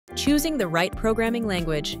Choosing the right programming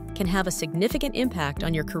language can have a significant impact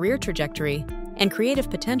on your career trajectory and creative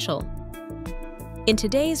potential. In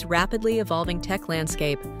today's rapidly evolving tech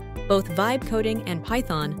landscape, both vibe coding and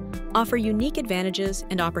Python offer unique advantages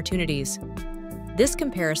and opportunities. This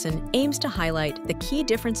comparison aims to highlight the key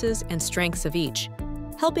differences and strengths of each,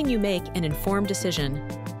 helping you make an informed decision.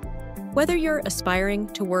 Whether you're aspiring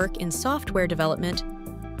to work in software development,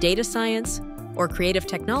 data science, or creative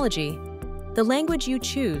technology, the language you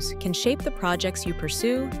choose can shape the projects you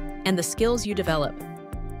pursue and the skills you develop.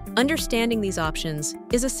 Understanding these options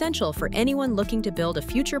is essential for anyone looking to build a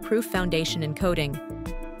future-proof foundation in coding.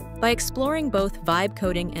 By exploring both vibe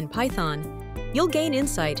coding and Python, you'll gain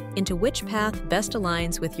insight into which path best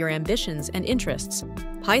aligns with your ambitions and interests.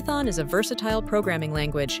 Python is a versatile programming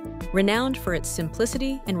language renowned for its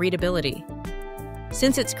simplicity and readability.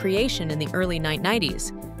 Since its creation in the early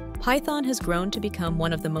 1990s, Python has grown to become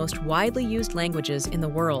one of the most widely used languages in the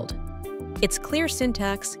world. Its clear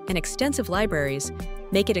syntax and extensive libraries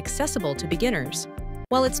make it accessible to beginners,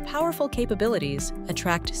 while its powerful capabilities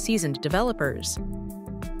attract seasoned developers.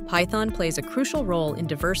 Python plays a crucial role in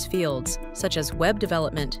diverse fields such as web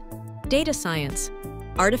development, data science,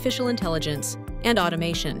 artificial intelligence, and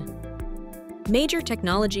automation. Major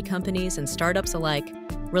technology companies and startups alike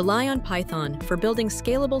rely on Python for building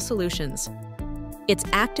scalable solutions. Its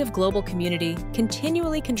active global community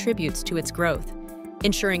continually contributes to its growth,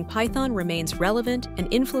 ensuring Python remains relevant and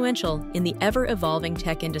influential in the ever-evolving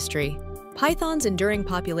tech industry. Python's enduring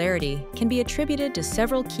popularity can be attributed to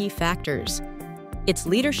several key factors. Its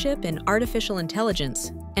leadership in artificial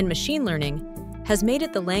intelligence and machine learning has made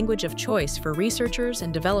it the language of choice for researchers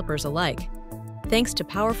and developers alike, thanks to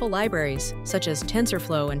powerful libraries such as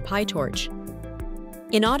TensorFlow and PyTorch.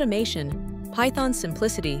 In automation, Python's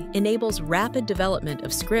simplicity enables rapid development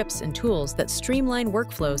of scripts and tools that streamline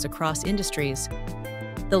workflows across industries.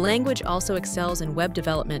 The language also excels in web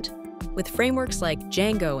development, with frameworks like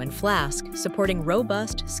Django and Flask supporting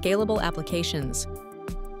robust, scalable applications.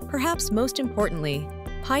 Perhaps most importantly,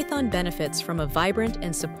 Python benefits from a vibrant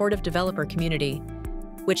and supportive developer community,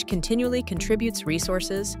 which continually contributes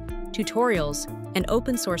resources, tutorials, and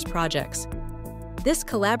open-source projects. This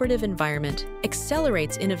collaborative environment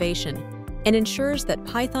accelerates innovation and ensures that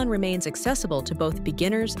Python remains accessible to both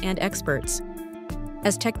beginners and experts.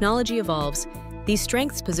 As technology evolves, these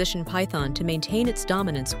strengths position Python to maintain its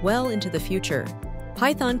dominance well into the future.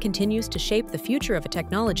 Python continues to shape the future of a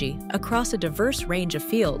technology across a diverse range of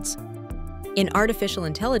fields. In artificial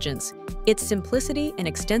intelligence, its simplicity and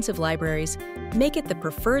extensive libraries make it the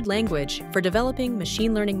preferred language for developing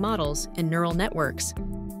machine learning models and neural networks.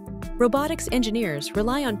 Robotics engineers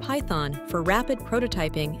rely on Python for rapid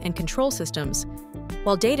prototyping and control systems,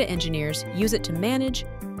 while data engineers use it to manage,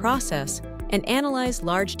 process, and analyze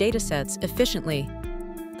large datasets efficiently.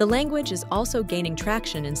 The language is also gaining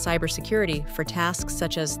traction in cybersecurity for tasks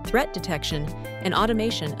such as threat detection and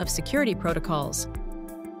automation of security protocols.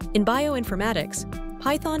 In bioinformatics,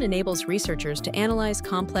 Python enables researchers to analyze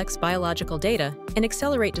complex biological data and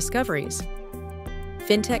accelerate discoveries.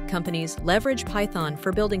 Fintech companies leverage Python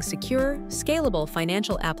for building secure, scalable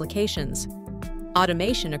financial applications.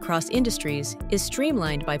 Automation across industries is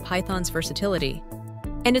streamlined by Python's versatility,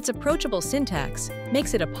 and its approachable syntax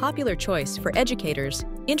makes it a popular choice for educators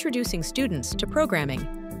introducing students to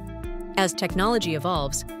programming. As technology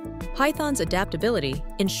evolves, Python's adaptability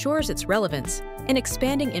ensures its relevance and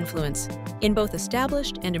expanding influence in both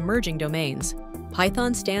established and emerging domains.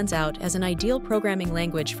 Python stands out as an ideal programming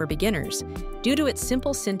language for beginners due to its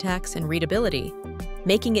simple syntax and readability,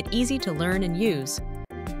 making it easy to learn and use.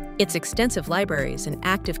 Its extensive libraries and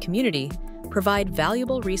active community provide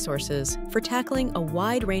valuable resources for tackling a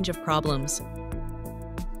wide range of problems.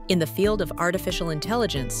 In the field of artificial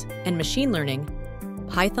intelligence and machine learning,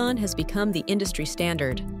 Python has become the industry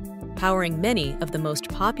standard, powering many of the most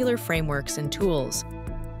popular frameworks and tools.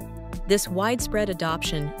 This widespread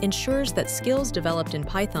adoption ensures that skills developed in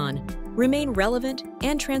Python remain relevant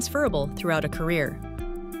and transferable throughout a career.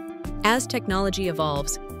 As technology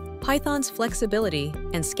evolves, Python's flexibility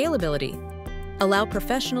and scalability allow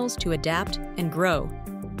professionals to adapt and grow,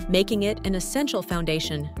 making it an essential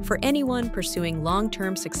foundation for anyone pursuing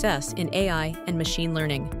long-term success in AI and machine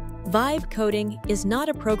learning. Vibe coding is not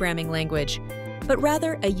a programming language, but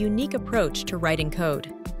rather a unique approach to writing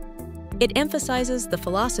code. It emphasizes the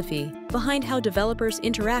philosophy behind how developers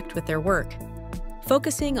interact with their work,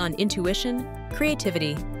 focusing on intuition,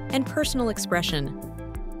 creativity, and personal expression.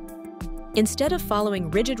 Instead of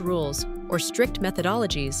following rigid rules or strict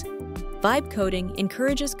methodologies, vibe coding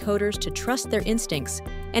encourages coders to trust their instincts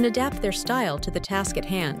and adapt their style to the task at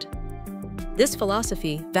hand. This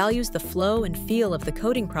philosophy values the flow and feel of the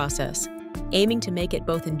coding process, aiming to make it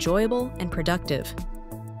both enjoyable and productive.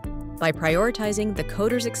 By prioritizing the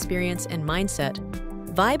coder's experience and mindset,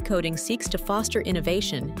 vibe coding seeks to foster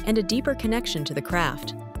innovation and a deeper connection to the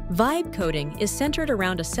craft. Vibe coding is centered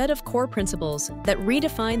around a set of core principles that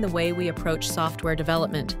redefine the way we approach software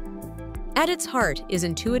development. At its heart is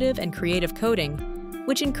intuitive and creative coding,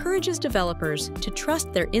 which encourages developers to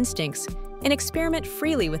trust their instincts and experiment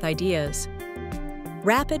freely with ideas.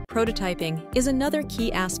 Rapid prototyping is another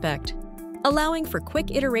key aspect, allowing for quick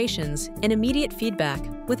iterations and immediate feedback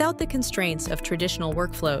without the constraints of traditional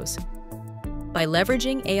workflows. By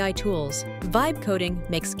leveraging AI tools, vibe coding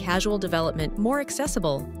makes casual development more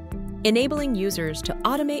accessible, enabling users to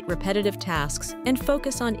automate repetitive tasks and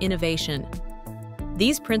focus on innovation.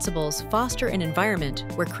 These principles foster an environment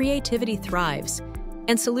where creativity thrives,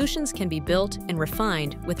 and solutions can be built and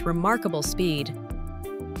refined with remarkable speed.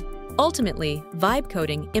 Ultimately, vibe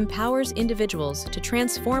coding empowers individuals to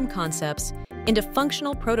transform concepts into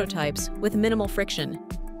functional prototypes with minimal friction,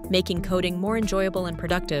 making coding more enjoyable and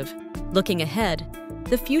productive. Looking ahead,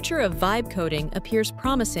 the future of vibe coding appears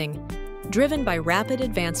promising, driven by rapid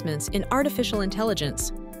advancements in artificial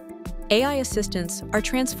intelligence. AI assistants are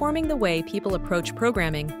transforming the way people approach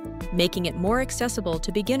programming, making it more accessible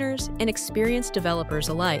to beginners and experienced developers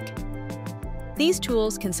alike. These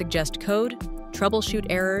tools can suggest code, troubleshoot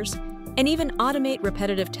errors, and even automate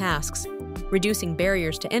repetitive tasks, reducing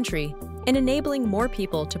barriers to entry and enabling more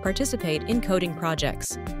people to participate in coding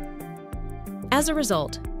projects. As a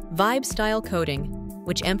result, vibe-style coding,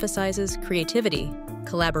 which emphasizes creativity,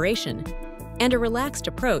 collaboration, and a relaxed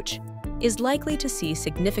approach, is likely to see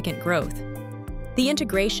significant growth. The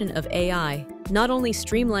integration of AI not only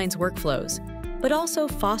streamlines workflows, but also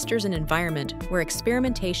fosters an environment where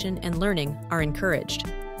experimentation and learning are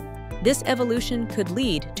encouraged. This evolution could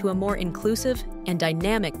lead to a more inclusive and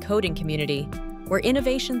dynamic coding community where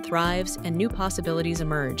innovation thrives and new possibilities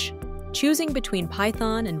emerge. Choosing between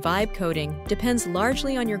Python and vibe coding depends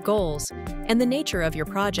largely on your goals and the nature of your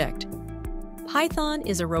project. Python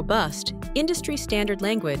is a robust, industry-standard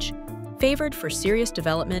language favored for serious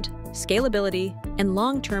development, scalability, and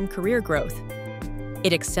long-term career growth.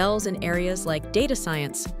 It excels in areas like data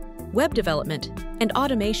science, web development, and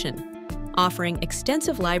automation, offering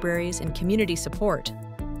extensive libraries and community support.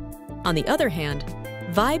 On the other hand,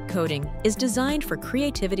 vibe coding is designed for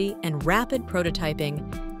creativity and rapid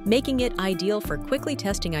prototyping, making it ideal for quickly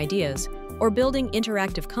testing ideas or building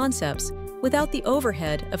interactive concepts without the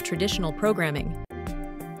overhead of traditional programming.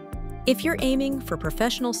 If you're aiming for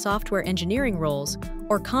professional software engineering roles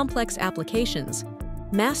or complex applications,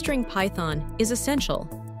 mastering Python is essential.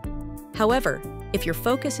 However, if your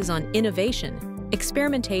focus is on innovation,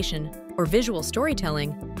 experimentation, or visual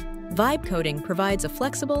storytelling, vibe coding provides a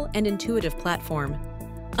flexible and intuitive platform.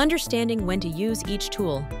 Understanding when to use each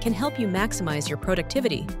tool can help you maximize your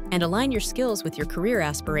productivity and align your skills with your career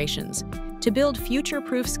aspirations. To build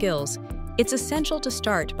future-proof skills, it's essential to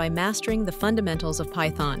start by mastering the fundamentals of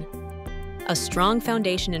Python. A strong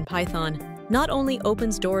foundation in Python not only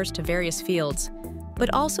opens doors to various fields,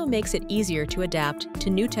 but also makes it easier to adapt to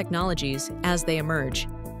new technologies as they emerge.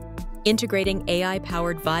 Integrating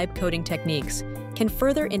AI-powered vibe coding techniques can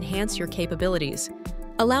further enhance your capabilities,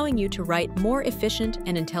 allowing you to write more efficient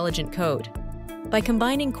and intelligent code. By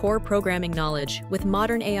combining core programming knowledge with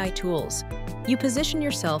modern AI tools, you position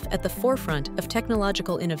yourself at the forefront of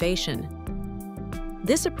technological innovation.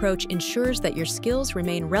 This approach ensures that your skills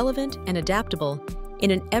remain relevant and adaptable in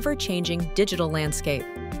an ever-changing digital landscape.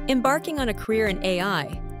 Embarking on a career in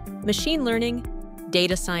AI, machine learning,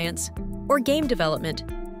 data science, or game development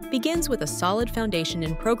begins with a solid foundation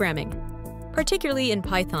in programming, particularly in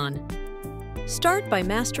Python. Start by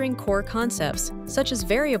mastering core concepts such as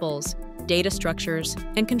variables, data structures,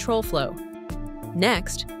 and control flow.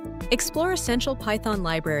 Next, explore essential Python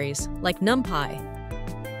libraries like NumPy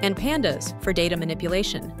and Pandas for data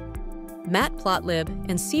manipulation, Matplotlib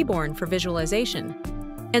and Seaborn for visualization,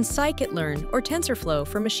 and scikit-learn or TensorFlow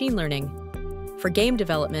for machine learning. For game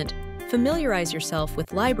development, familiarize yourself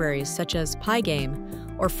with libraries such as Pygame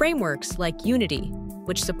or frameworks like Unity,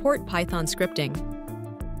 which support Python scripting.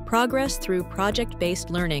 Progress through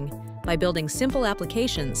project-based learning by building simple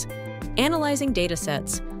applications, analyzing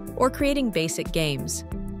datasets, or creating basic games.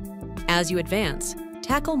 As you advance,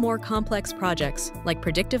 tackle more complex projects like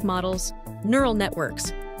predictive models, neural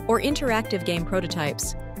networks, or interactive game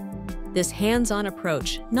prototypes. This hands-on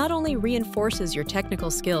approach not only reinforces your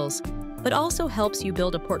technical skills, but also helps you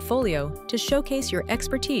build a portfolio to showcase your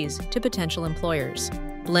expertise to potential employers.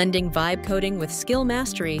 Blending vibe coding with skill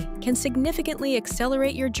mastery can significantly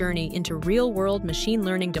accelerate your journey into real-world machine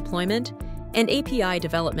learning deployment and API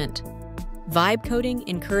development. Vibe coding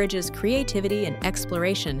encourages creativity and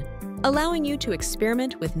exploration, allowing you to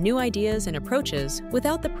experiment with new ideas and approaches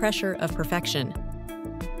without the pressure of perfection.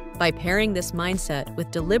 By pairing this mindset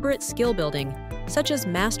with deliberate skill building, such as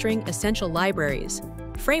mastering essential libraries,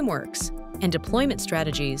 frameworks, and deployment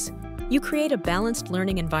strategies, you create a balanced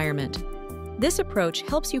learning environment. This approach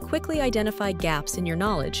helps you quickly identify gaps in your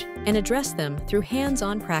knowledge and address them through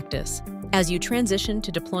hands-on practice. As you transition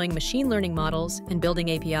to deploying machine learning models and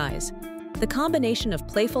building APIs, the combination of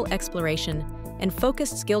playful exploration and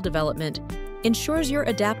focused skill development ensures you're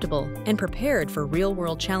adaptable and prepared for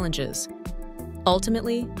real-world challenges.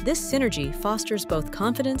 Ultimately, this synergy fosters both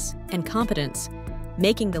confidence and competence,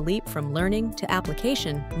 making the leap from learning to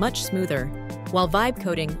application much smoother. While vibe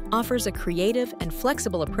coding offers a creative and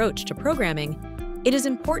flexible approach to programming, it is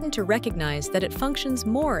important to recognize that it functions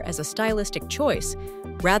more as a stylistic choice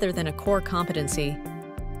rather than a core competency.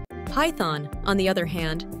 Python, on the other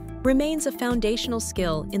hand, remains a foundational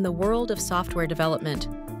skill in the world of software development.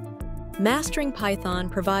 Mastering Python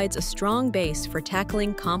provides a strong base for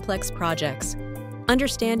tackling complex projects,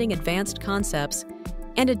 understanding advanced concepts,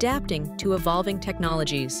 and adapting to evolving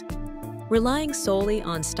technologies. Relying solely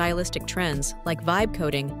on stylistic trends like vibe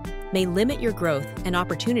coding may limit your growth and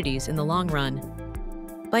opportunities in the long run.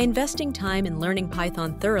 By investing time in learning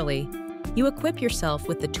Python thoroughly, you equip yourself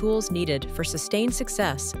with the tools needed for sustained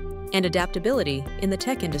success and adaptability in the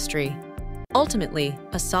tech industry. Ultimately,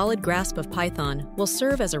 a solid grasp of Python will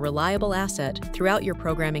serve as a reliable asset throughout your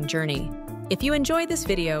programming journey. If you enjoyed this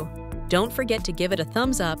video, don't forget to give it a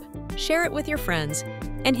thumbs up, share it with your friends,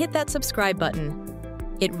 and hit that subscribe button.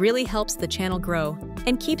 It really helps the channel grow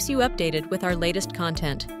and keeps you updated with our latest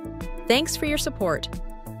content. Thanks for your support.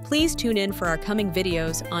 Please tune in for our coming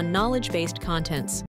videos on knowledge-based contents.